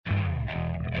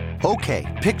Okay,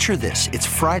 picture this. It's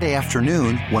Friday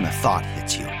afternoon when a thought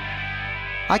hits you.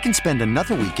 I can spend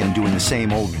another weekend doing the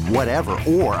same old whatever,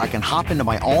 or I can hop into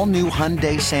my all-new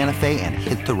Hyundai Santa Fe and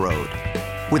hit the road.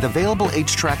 With available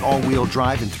H-Track all-wheel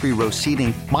drive and 3-row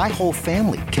seating, my whole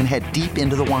family can head deep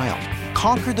into the wild.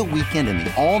 Conquer the weekend in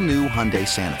the all-new Hyundai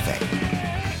Santa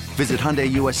Fe. Visit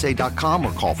HyundaiUSA.com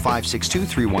or call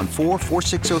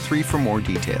 562-314-4603 for more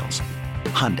details.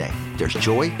 Hyundai, there's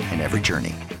joy in every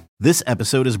journey. This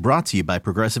episode is brought to you by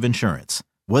Progressive Insurance.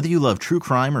 Whether you love true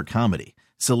crime or comedy,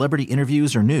 celebrity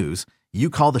interviews or news, you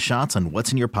call the shots on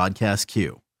what's in your podcast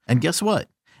queue. And guess what?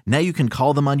 Now you can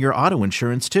call them on your auto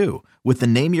insurance too with the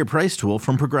Name Your Price tool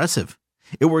from Progressive.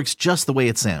 It works just the way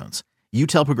it sounds. You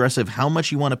tell Progressive how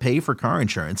much you want to pay for car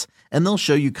insurance, and they'll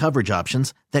show you coverage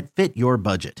options that fit your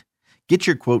budget. Get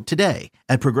your quote today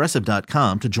at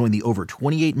Progressive.com to join the over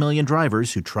 28 million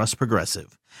drivers who trust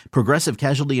Progressive. Progressive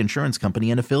Casualty Insurance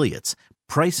Company and Affiliates.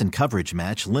 Price and coverage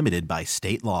match limited by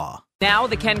state law. Now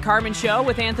the Ken Carman Show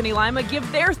with Anthony Lima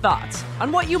give their thoughts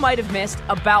on what you might have missed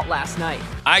about last night.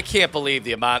 I can't believe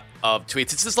the amount of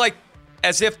tweets. It's just like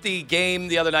as if the game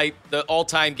the other night, the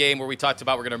all-time game where we talked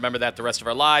about we're going to remember that the rest of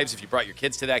our lives. If you brought your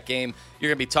kids to that game, you're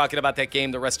going to be talking about that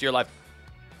game the rest of your life.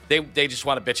 They just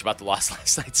want to bitch about the loss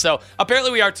last night. So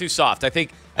apparently we are too soft. I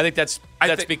think that's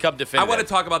become definitive. I want to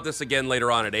talk about this again later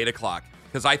on at 8 o'clock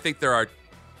because I think a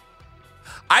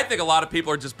lot of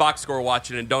people are just box score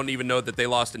watching and don't even know that they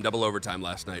lost in double overtime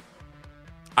last night.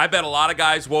 I bet a lot of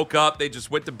guys woke up, they just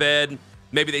went to bed,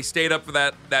 maybe they stayed up for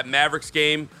that Mavericks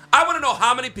game. I want to know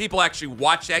how many people actually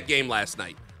watched that game last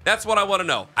night. That's what I want to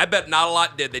know. I bet not a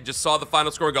lot did. They just saw the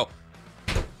final score and go,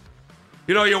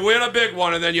 you win a big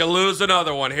one and then you lose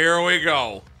another one. Here we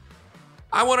go.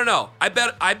 I want to know. I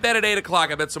bet at 8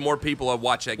 o'clock, I bet some more people have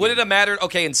watched that game. Would it have mattered?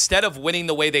 Okay, instead of winning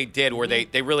the way they did, where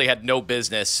they really had no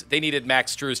business, they needed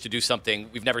Max Strus to do something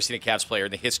we've never seen a Cavs player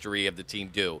in the history of the team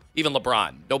do. Even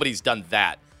LeBron. Nobody's done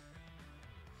that.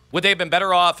 Would they have been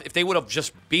better off if they would have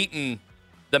just beaten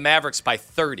the Mavericks by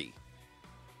 30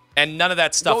 and none of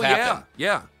that stuff happened?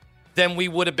 Yeah. Then we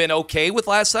would have been okay with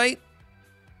last night?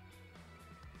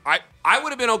 I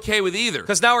would have been okay with either.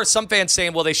 Because now are some fans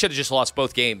saying, well, they should have just lost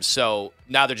both games, so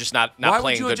now they're just not playing good basketball. Why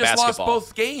would you have just lost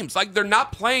both games? Like, they're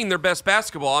not playing their best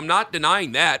basketball. I'm not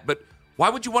denying that, but why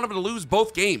would you want them to lose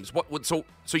both games? So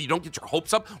you don't get your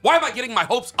hopes up? Why am I getting my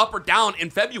hopes up or down in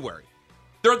February?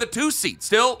 They're the 2 seed.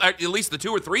 Still, at least the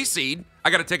 2 or 3 seed. I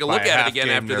got to take a look at it again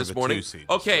after this morning.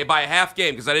 Okay, by a half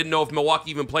game, because I didn't know if Milwaukee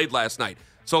even played last night.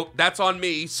 So that's on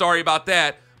me. Sorry about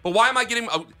that. But why am I getting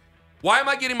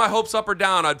my hopes up or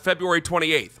down on February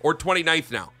 28th or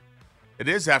 29th now? It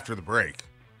is after the break.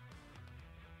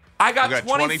 I got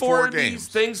 24 of these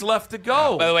things left to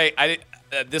go. By the way,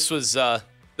 this was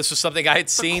something I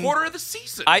had seen. A quarter of the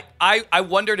season. I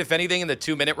wondered if anything in the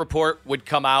 2-minute report would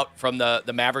come out from the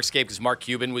Mavericks game because Mark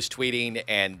Cuban was tweeting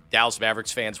and Dallas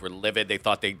Mavericks fans were livid. They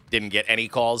thought they didn't get any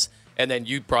calls. And then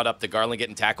you brought up the Garland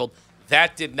getting tackled.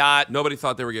 That did not. Nobody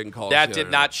thought they were getting calls. That did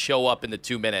not show up in the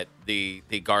 2-minute, the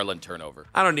Garland turnover.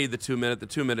 I don't need the 2-minute. The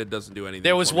 2-minute doesn't do anything.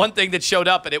 There was one thing that showed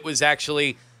up, and it was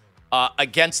actually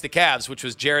against the Cavs, which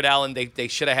was Jared Allen. They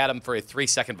should have had him for a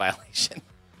 3-second violation.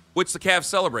 Which the Cavs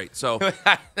celebrate. So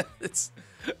it's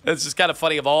just kind of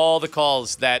funny of all the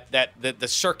calls that the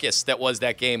circus that was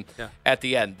that game at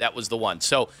the end. That was the one.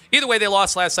 So either way, they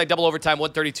lost last night, double overtime,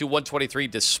 132-123,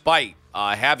 despite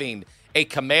having a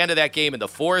command of that game in the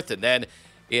fourth, and then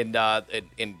in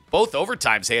both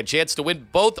overtimes. They had a chance to win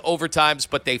both overtimes,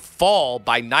 but they fall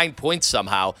by 9 points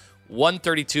somehow,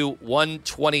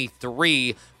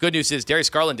 132-123. Good news is Darius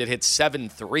Garland did hit 7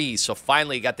 threes, so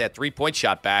finally he got that 3-point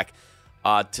shot back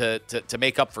to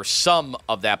make up for some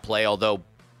of that play, although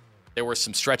there were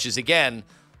some stretches again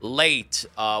late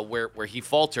where he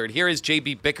faltered. Here is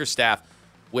JB Bickerstaff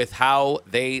with how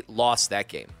they lost that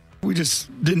game. We just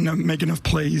didn't make enough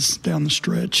plays down the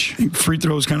stretch. Free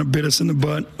throws kind of bit us in the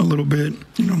butt a little bit.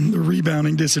 The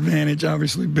rebounding disadvantage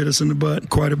obviously bit us in the butt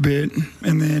quite a bit.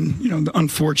 And then, the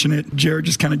unfortunate, Jared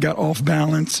just kind of got off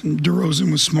balance. And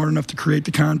DeRozan was smart enough to create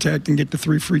the contact and get the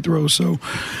 3 free throws. So,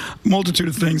 multitude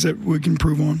of things that we can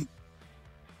improve on.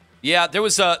 Yeah,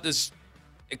 there's a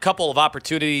couple of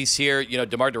opportunities here.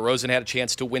 DeMar DeRozan had a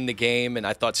chance to win the game, and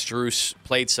I thought Strus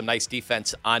played some nice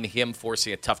defense on him,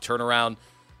 forcing a tough turnaround.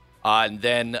 And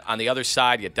then on the other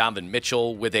side, you had Donovan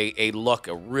Mitchell with a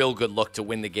real good look to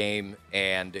win the game,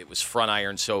 and it was front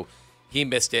iron, so he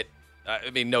missed it.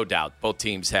 No doubt, both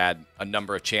teams had a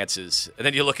number of chances. And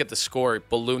then you look at the score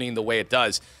ballooning the way it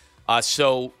does.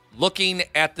 So looking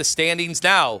at the standings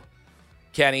now,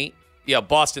 Kenny,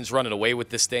 Boston's running away with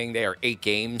this thing. They are 8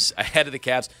 games ahead of the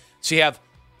Cavs. So you have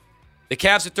The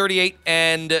Cavs at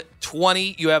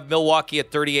 38-20. You have Milwaukee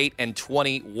at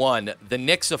 38-21. The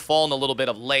Knicks have fallen a little bit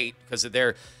of late because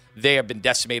they have been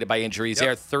decimated by injuries.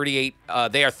 Yep. They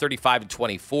are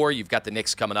 35-24. You've got the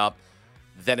Knicks coming up.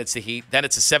 Then it's the Heat. Then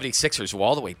it's the 76ers, who are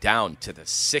all the way down to the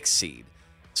 6th seed.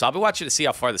 So I'll be watching to see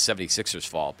how far the 76ers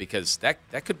fall, because that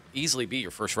could easily be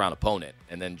your first-round opponent.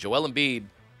 And then Joel Embiid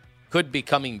could be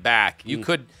coming back. You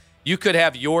could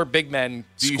have your big men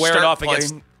squared off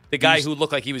against the guy who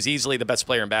looked like he was easily the best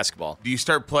player in basketball. Do you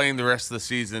start playing the rest of the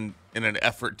season in an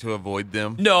effort to avoid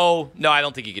them? No, I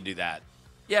don't think you can do that.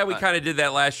 Yeah, we kind of did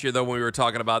that last year, though, when we were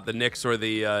talking about the Knicks or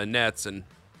the Nets, and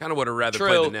kind of would have rather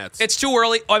played the Nets. It's too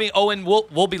early. I mean, Owen,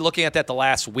 we'll be looking at that the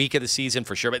last week of the season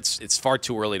for sure, but it's far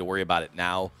too early to worry about it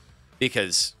now,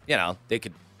 because they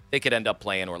could end up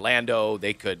playing Orlando.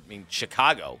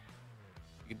 Chicago.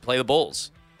 You could play the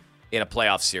Bulls in a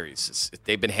playoff series.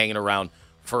 They've been hanging around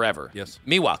forever. Yes.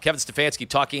 Meanwhile, Kevin Stefanski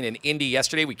talking in Indy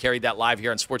yesterday. We carried that live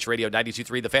here on Sports Radio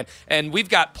 92.3 The Fan. And we've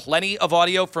got plenty of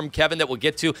audio from Kevin that we'll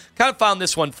get to. Kind of found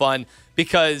this one fun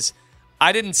because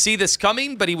I didn't see this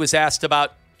coming, but he was asked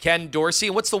about Ken Dorsey.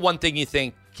 And what's the one thing you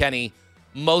think, Kenny,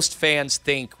 most fans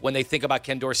think when they think about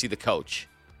Ken Dorsey, the coach?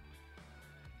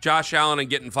 Josh Allen and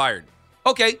getting fired.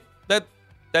 Okay,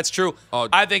 that's true.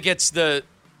 I think it's the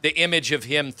image of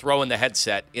him throwing the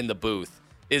headset in the booth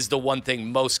is the one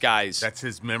thing most guys... That's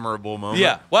his memorable moment.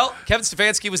 Yeah. Well, Kevin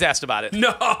Stefanski was asked about it.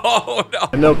 No.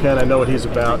 I know Ken. I know what he's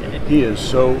about. He is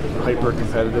so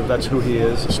hyper-competitive. That's who he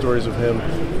is. The stories of him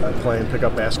playing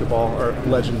pickup basketball are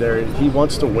legendary. He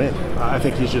wants to win. I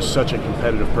think he's just such a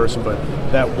competitive person, but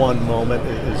that one moment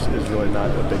is really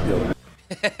not a big deal.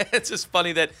 It's just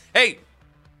funny that, hey,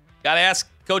 got to ask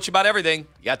Coach about everything.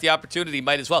 You got the opportunity,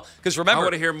 might as well. Because remember... I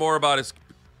want to hear more about his...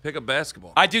 pick up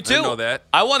basketball. I do too. I didn't know that.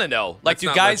 I want to know. Like,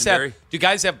 do guys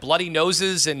have bloody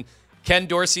noses and Ken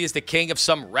Dorsey is the king of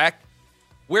some wreck?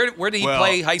 Where did he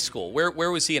play high school? Where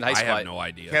was he in high school? I have no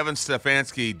idea. Kevin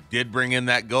Stefanski did bring in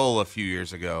that goal a few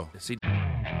years ago.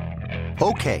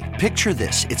 Okay, picture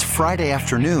this. It's Friday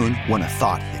afternoon when a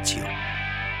thought hits you.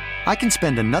 I can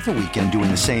spend another weekend doing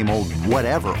the same old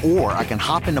whatever, or I can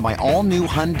hop into my all-new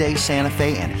Hyundai Santa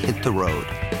Fe and hit the road.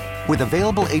 With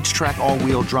available H-Track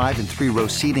all-wheel drive and 3-row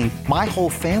seating, my whole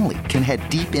family can head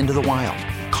deep into the wild.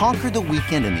 Conquer the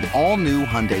weekend in the all-new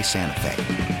Hyundai Santa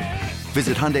Fe.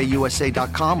 Visit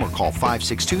HyundaiUSA.com or call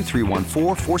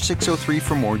 562-314-4603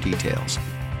 for more details.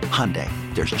 Hyundai,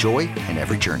 there's joy in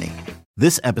every journey.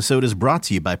 This episode is brought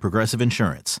to you by Progressive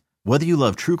Insurance. Whether you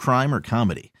love true crime or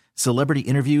comedy, celebrity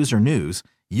interviews or news,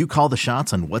 you call the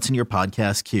shots on what's in your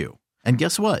podcast queue. And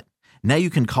guess what? Now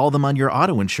you can call them on your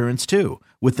auto insurance too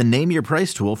with the Name Your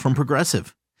Price tool from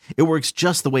Progressive. It works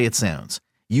just the way it sounds.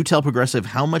 You tell Progressive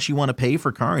how much you want to pay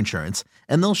for car insurance,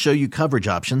 and they'll show you coverage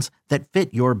options that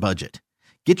fit your budget.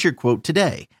 Get your quote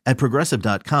today at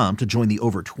Progressive.com to join the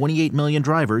over 28 million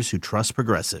drivers who trust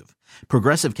Progressive.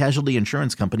 Progressive Casualty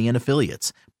Insurance Company and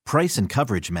Affiliates. Price and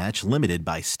coverage match limited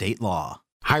by state law.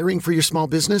 Hiring for your small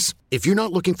business? If you're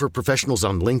not looking for professionals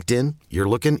on LinkedIn, you're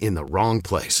looking in the wrong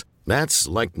place. That's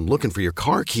like looking for your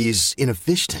car keys in a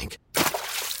fish tank.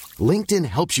 LinkedIn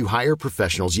helps you hire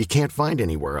professionals you can't find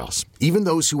anywhere else, even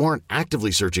those who aren't actively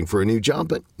searching for a new job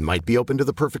but might be open to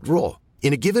the perfect role.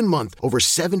 In a given month, over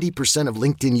 70% of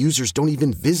LinkedIn users don't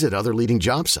even visit other leading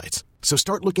job sites. So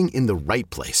start looking in the right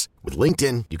place. With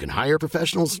LinkedIn, you can hire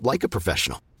professionals like a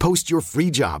professional. Post your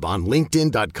free job on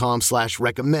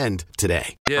linkedin.com/recommend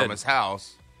today. From his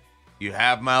house, you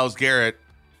have Myles Garrett,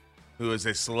 who is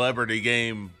a celebrity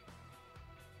game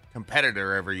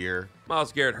competitor every year.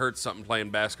 Myles Garrett hurt something playing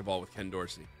basketball with Ken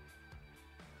Dorsey.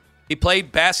 He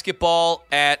played basketball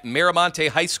at Miramonte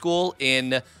High School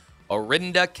in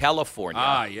Orinda, California.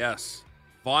 Ah, yes.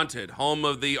 Vaunted, home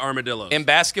of the Armadillos. In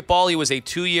basketball, he was a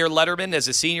 2-year letterman. As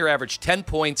a senior, averaged 10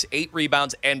 points, 8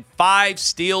 rebounds, and 5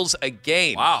 steals a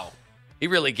game. Wow. He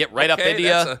really get right up into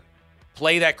you,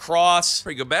 play that cross.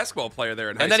 Pretty good basketball player there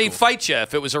in high school. And then school. he'd fight you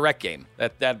if it was a rec game.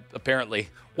 That apparently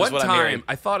was what I'm hearing. One time,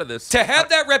 I thought of this. To have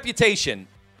that reputation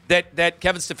that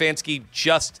Kevin Stefanski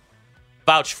just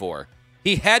vouched for,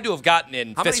 he had to have gotten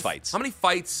in fistfights. How many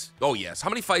fights? Oh, yes. How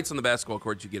many fights on the basketball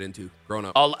court did you get into growing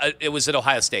up? It was at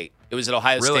Ohio State.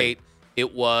 State.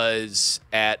 It was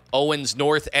at Owens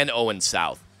North and Owens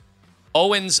South.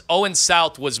 Owens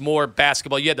South was more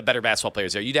basketball. You had the better basketball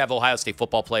players there. You'd have Ohio State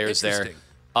football players there.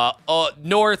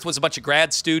 North was a bunch of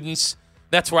grad students.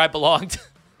 That's where I belonged,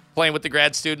 playing with the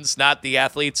grad students, not the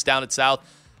athletes down at South.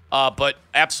 But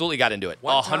absolutely got into it,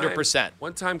 100%.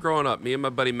 One time growing up, me and my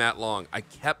buddy Matt Long, I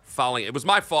kept fouling. It was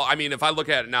my fault. I mean, if I look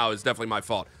at it now, it's definitely my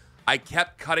fault. I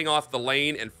kept cutting off the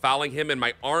lane and fouling him, and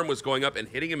my arm was going up and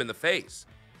hitting him in the face.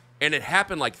 And it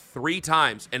happened like 3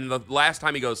 times. And the last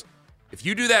time he goes, if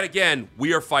you do that again,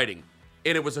 we are fighting.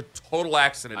 And it was a total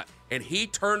accident. And he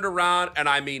turned around, and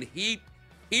I mean, he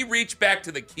reached back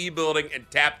to the key building and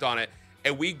tapped on it.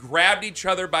 And we grabbed each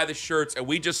other by the shirts, and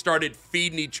we just started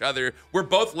feeding each other. We're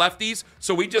both lefties,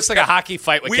 so we just... It's like a hockey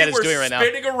fight what Ken is doing right now. We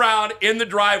were spinning around in the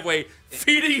driveway,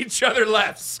 feeding each other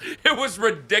lefts. It was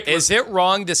ridiculous. Is it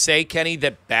wrong to say, Kenny,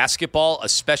 that basketball,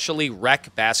 especially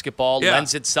rec basketball,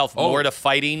 lends itself more to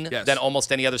fighting than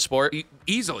almost any other sport?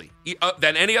 Easily.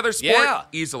 Than any other sport? Yeah.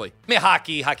 Easily. I mean,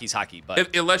 hockey's hockey,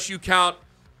 but...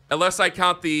 Unless I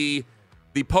count the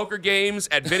poker games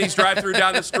at Vinny's drive-thru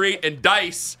down the street and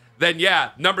dice... Then,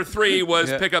 number 3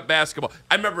 was pickup basketball.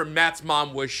 I remember Matt's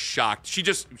mom was shocked. She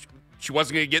wasn't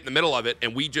going to get in the middle of it,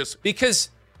 and we just...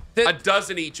 Because... a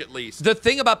dozen each at least. The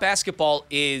thing about basketball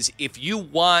is if you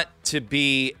want to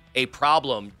be a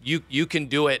problem, you can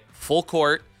do it full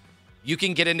court. You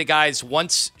can get into guys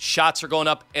once shots are going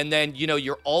up, and then,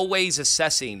 you're always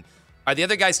assessing, are the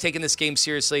other guys taking this game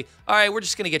seriously? All right, we're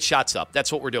just going to get shots up.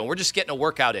 That's what we're doing. We're just getting a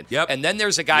workout in. Yep. And then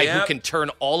there's a guy who can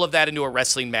turn all of that into a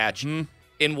wrestling match.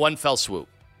 In one fell swoop.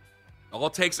 All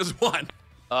it takes is one.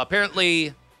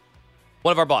 Apparently,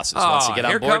 one of our bosses wants to get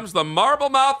on board. Here comes the marble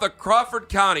mouth of Crawford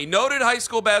County. Noted high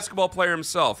school basketball player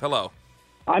himself. Hello.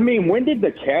 I mean, when did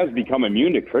the Cavs become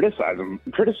immune to criticism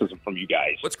from you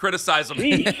guys? What's criticism?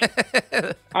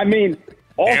 I mean,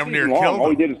 all season long, all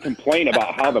he did is complain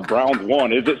about how the Browns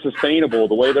won. Is it sustainable,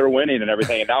 the way they're winning and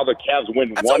everything? And now the Cavs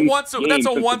win That's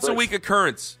a once-a-week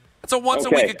occurrence. That's a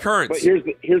once-a-week occurrence. But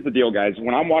here's the deal, guys.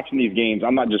 When I'm watching these games,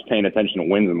 I'm not just paying attention to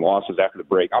wins and losses after the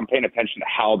break. I'm paying attention to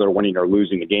how they're winning or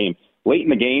losing the game. Late in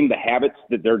the game, the habits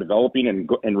that they're developing and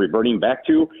reverting back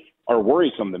to are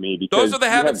worrisome to me. Because those are the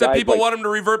habits that people want them to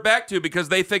revert back to because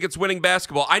they think it's winning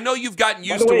basketball. I know you've gotten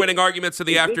used to winning arguments in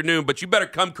the afternoon, but you better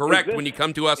come correct when you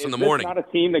come to us in the morning. Is this not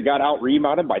a team that got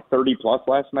out-rebounded by 30-plus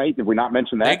last night? Did we not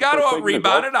mention that? They got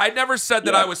out-rebounded. I never said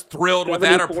that I was thrilled with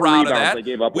that or proud of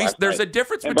that. There's a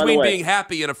difference between being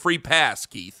happy and a free pass,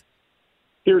 Keith.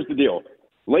 Here's the deal.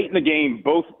 Late in the game,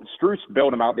 both Strus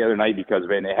bailed him out the other night because of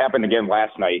it, and it happened again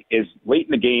last night, is late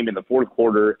in the game in the fourth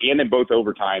quarter and in both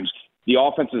overtimes, the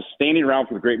offense is standing around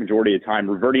for the great majority of the time,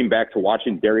 reverting back to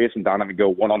watching Darius and Donovan go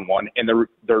one-on-one, and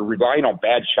they're relying on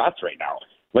bad shots right now.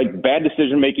 Like, bad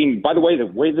decision-making. By the way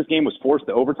this game was forced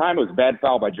to overtime, it was a bad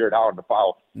foul by Jared Allen to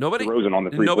foul DeRozan on the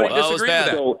three-point. Nobody disagreed with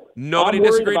that. So nobody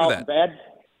disagreed with that.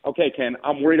 Okay, Ken,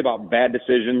 I'm worried about bad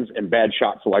decisions and bad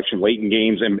shot selection late in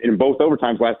games, and in both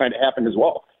overtimes last night it happened as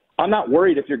well. I'm not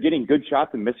worried if you're getting good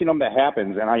shots and missing them. That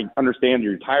happens, and I understand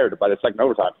you're tired by the second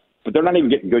overtime. But they're not even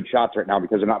getting good shots right now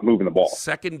because they're not moving the ball.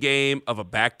 Second game of a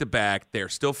back-to-back. They're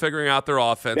still figuring out their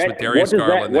offense with Darius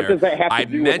Garland there. What does that have to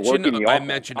do with working the offense? I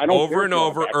mentioned over and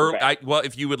over. Well,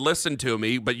 if you would listen to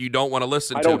me, but you don't want to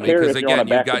listen to me because, again,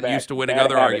 you've gotten used to winning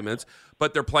other arguments.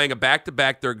 But they're playing a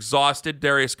back-to-back. They're exhausted.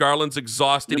 Darius Garland's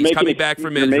exhausted. He's coming back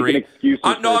from injury.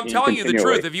 No, I'm telling you the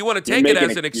truth. If you want to take it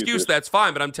as an excuse, that's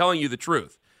fine, but I'm telling you the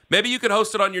truth. Maybe you could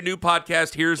host it on your new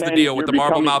podcast. Here's the deal with the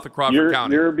marble mouth of Crawford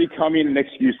County. You're becoming an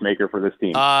excuse maker for this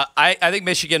team. I think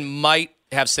Michigan might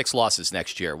have 6 losses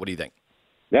next year. What do you think?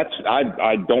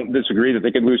 I don't disagree that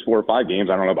they could lose 4 or 5 games.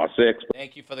 I don't know about 6.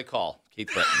 Thank you for the call, Keith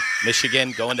Britton.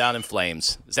 Michigan going down in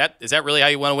flames. Is that really how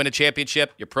you want to win a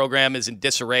championship? Your program is in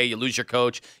disarray. You lose your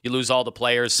coach. You lose all the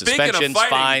players. Suspensions,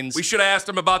 fines. We should have asked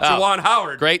him about Juwan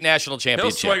Howard. Great national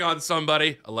championship. He'll swing on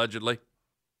somebody, allegedly.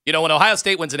 You know, when Ohio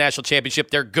State wins a national championship,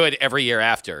 they're good every year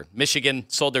after. Michigan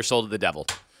sold their soul to the devil.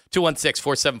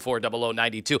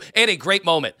 216-474-0092. And a great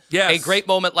moment. Yes. A great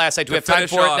moment last night. Do we have time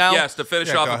for it now? Yes, to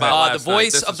finish off about last night. The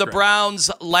voice of the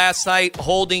Browns last night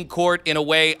holding court in a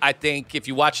way, I think, if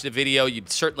you watch the video,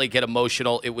 you'd certainly get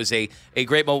emotional. It was a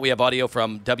great moment. We have audio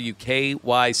from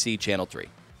WKYC Channel 3.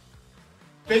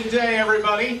 Big day,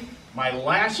 everybody. My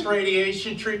last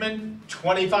radiation treatment,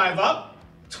 25 up,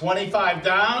 25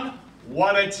 down.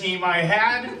 What a team I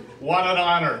had. What an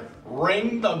honor.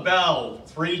 Ring the bell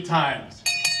 3 times.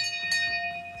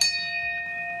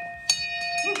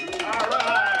 All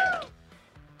right.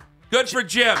 Good for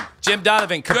Jim. Jim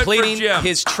Donovan completing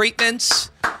his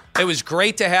treatments. It was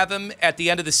great to have him at the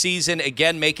end of the season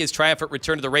again make his triumphant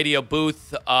return to the radio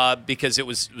booth because it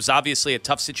was obviously a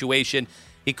tough situation.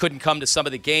 He couldn't come to some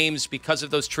of the games because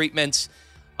of those treatments.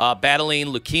 Battling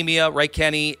leukemia, right,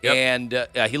 Kenny? Yep. And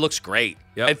he looks great.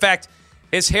 Yep. In fact,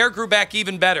 his hair grew back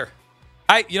even better.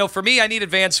 For me, I needed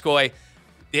Vanscoy.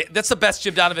 That's the best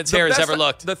Jim Donovan's hair has ever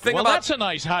looked. The thing that's a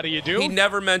nice how do you do. He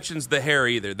never mentions the hair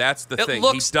either. That's the thing. It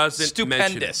looks he doesn't stupendous.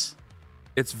 mention it.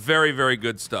 It's very, very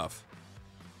good stuff.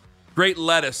 Great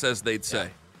lettuce, as they'd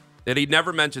say. That he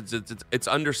never mentions it. It's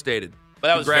understated. But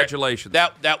that was congratulations.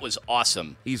 That was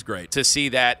awesome. He's great to see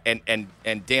that, and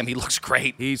damn, he looks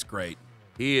great. He's great.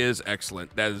 He is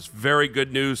excellent. That is very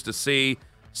good news to see.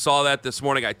 Saw that this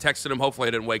morning. I texted him. Hopefully,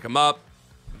 I didn't wake him up.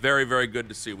 Very, very good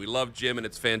to see. We love Jim, and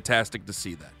it's fantastic to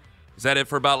see that. Is that it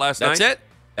for About Last Night? That's it.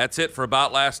 That's it for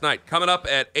About Last Night. Coming up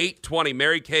at 8:20,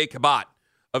 Mary Kay Cabot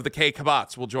of the Kay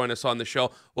Cabots will join us on the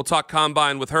show. We'll talk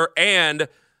Combine with her and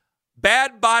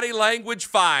bad body language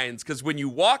fines, because when you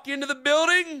walk into the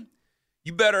building,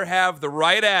 you better have the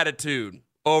right attitude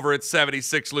over at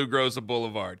 76 Lou Groza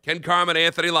Boulevard. Ken Carman,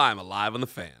 Anthony Lima, live on The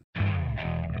Fan.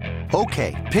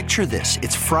 Okay, picture this.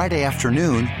 It's Friday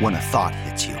afternoon when a thought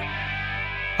hits you.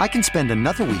 I can spend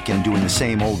another weekend doing the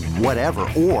same old whatever,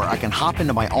 or I can hop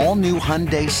into my all-new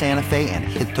Hyundai Santa Fe and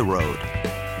hit the road.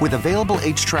 With available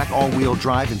H-Track all-wheel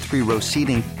drive and 3-row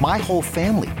seating, my whole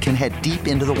family can head deep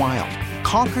into the wild.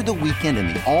 Conquer the weekend in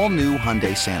the all-new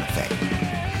Hyundai Santa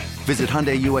Fe. Visit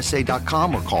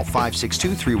HyundaiUSA.com or call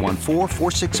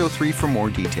 562-314-4603 for more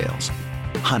details.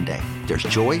 Hyundai, there's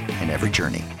joy in every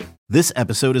journey. This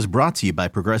episode is brought to you by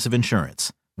Progressive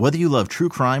Insurance. Whether you love true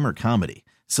crime or comedy,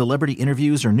 celebrity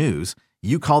interviews or news,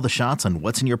 you call the shots on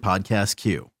what's in your podcast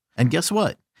queue. And guess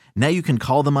what? Now you can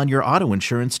call them on your auto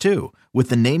insurance too with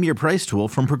the Name Your Price tool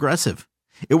from Progressive.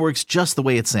 It works just the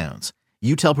way it sounds.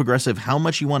 You tell Progressive how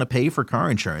much you want to pay for car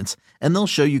insurance, and they'll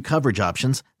show you coverage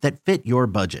options that fit your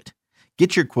budget.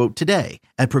 Get your quote today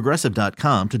at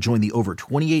Progressive.com to join the over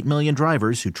 28 million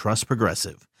drivers who trust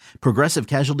Progressive. Progressive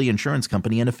Casualty Insurance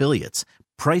Company and Affiliates.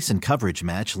 Price and coverage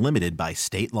match limited by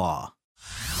state law.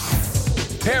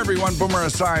 Hey everyone, Boomer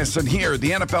Esiason here.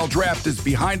 The NFL Draft is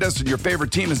behind us and your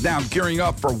favorite team is now gearing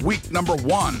up for week number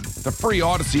 1. The free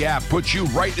Odyssey app puts you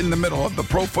right in the middle of the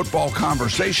pro football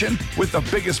conversation with the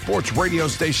biggest sports radio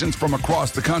stations from across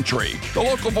the country. The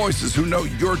local voices who know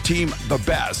your team the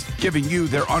best, giving you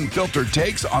their unfiltered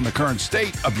takes on the current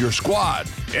state of your squad.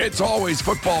 It's always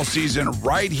football season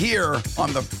right here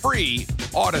on the free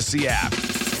Odyssey app.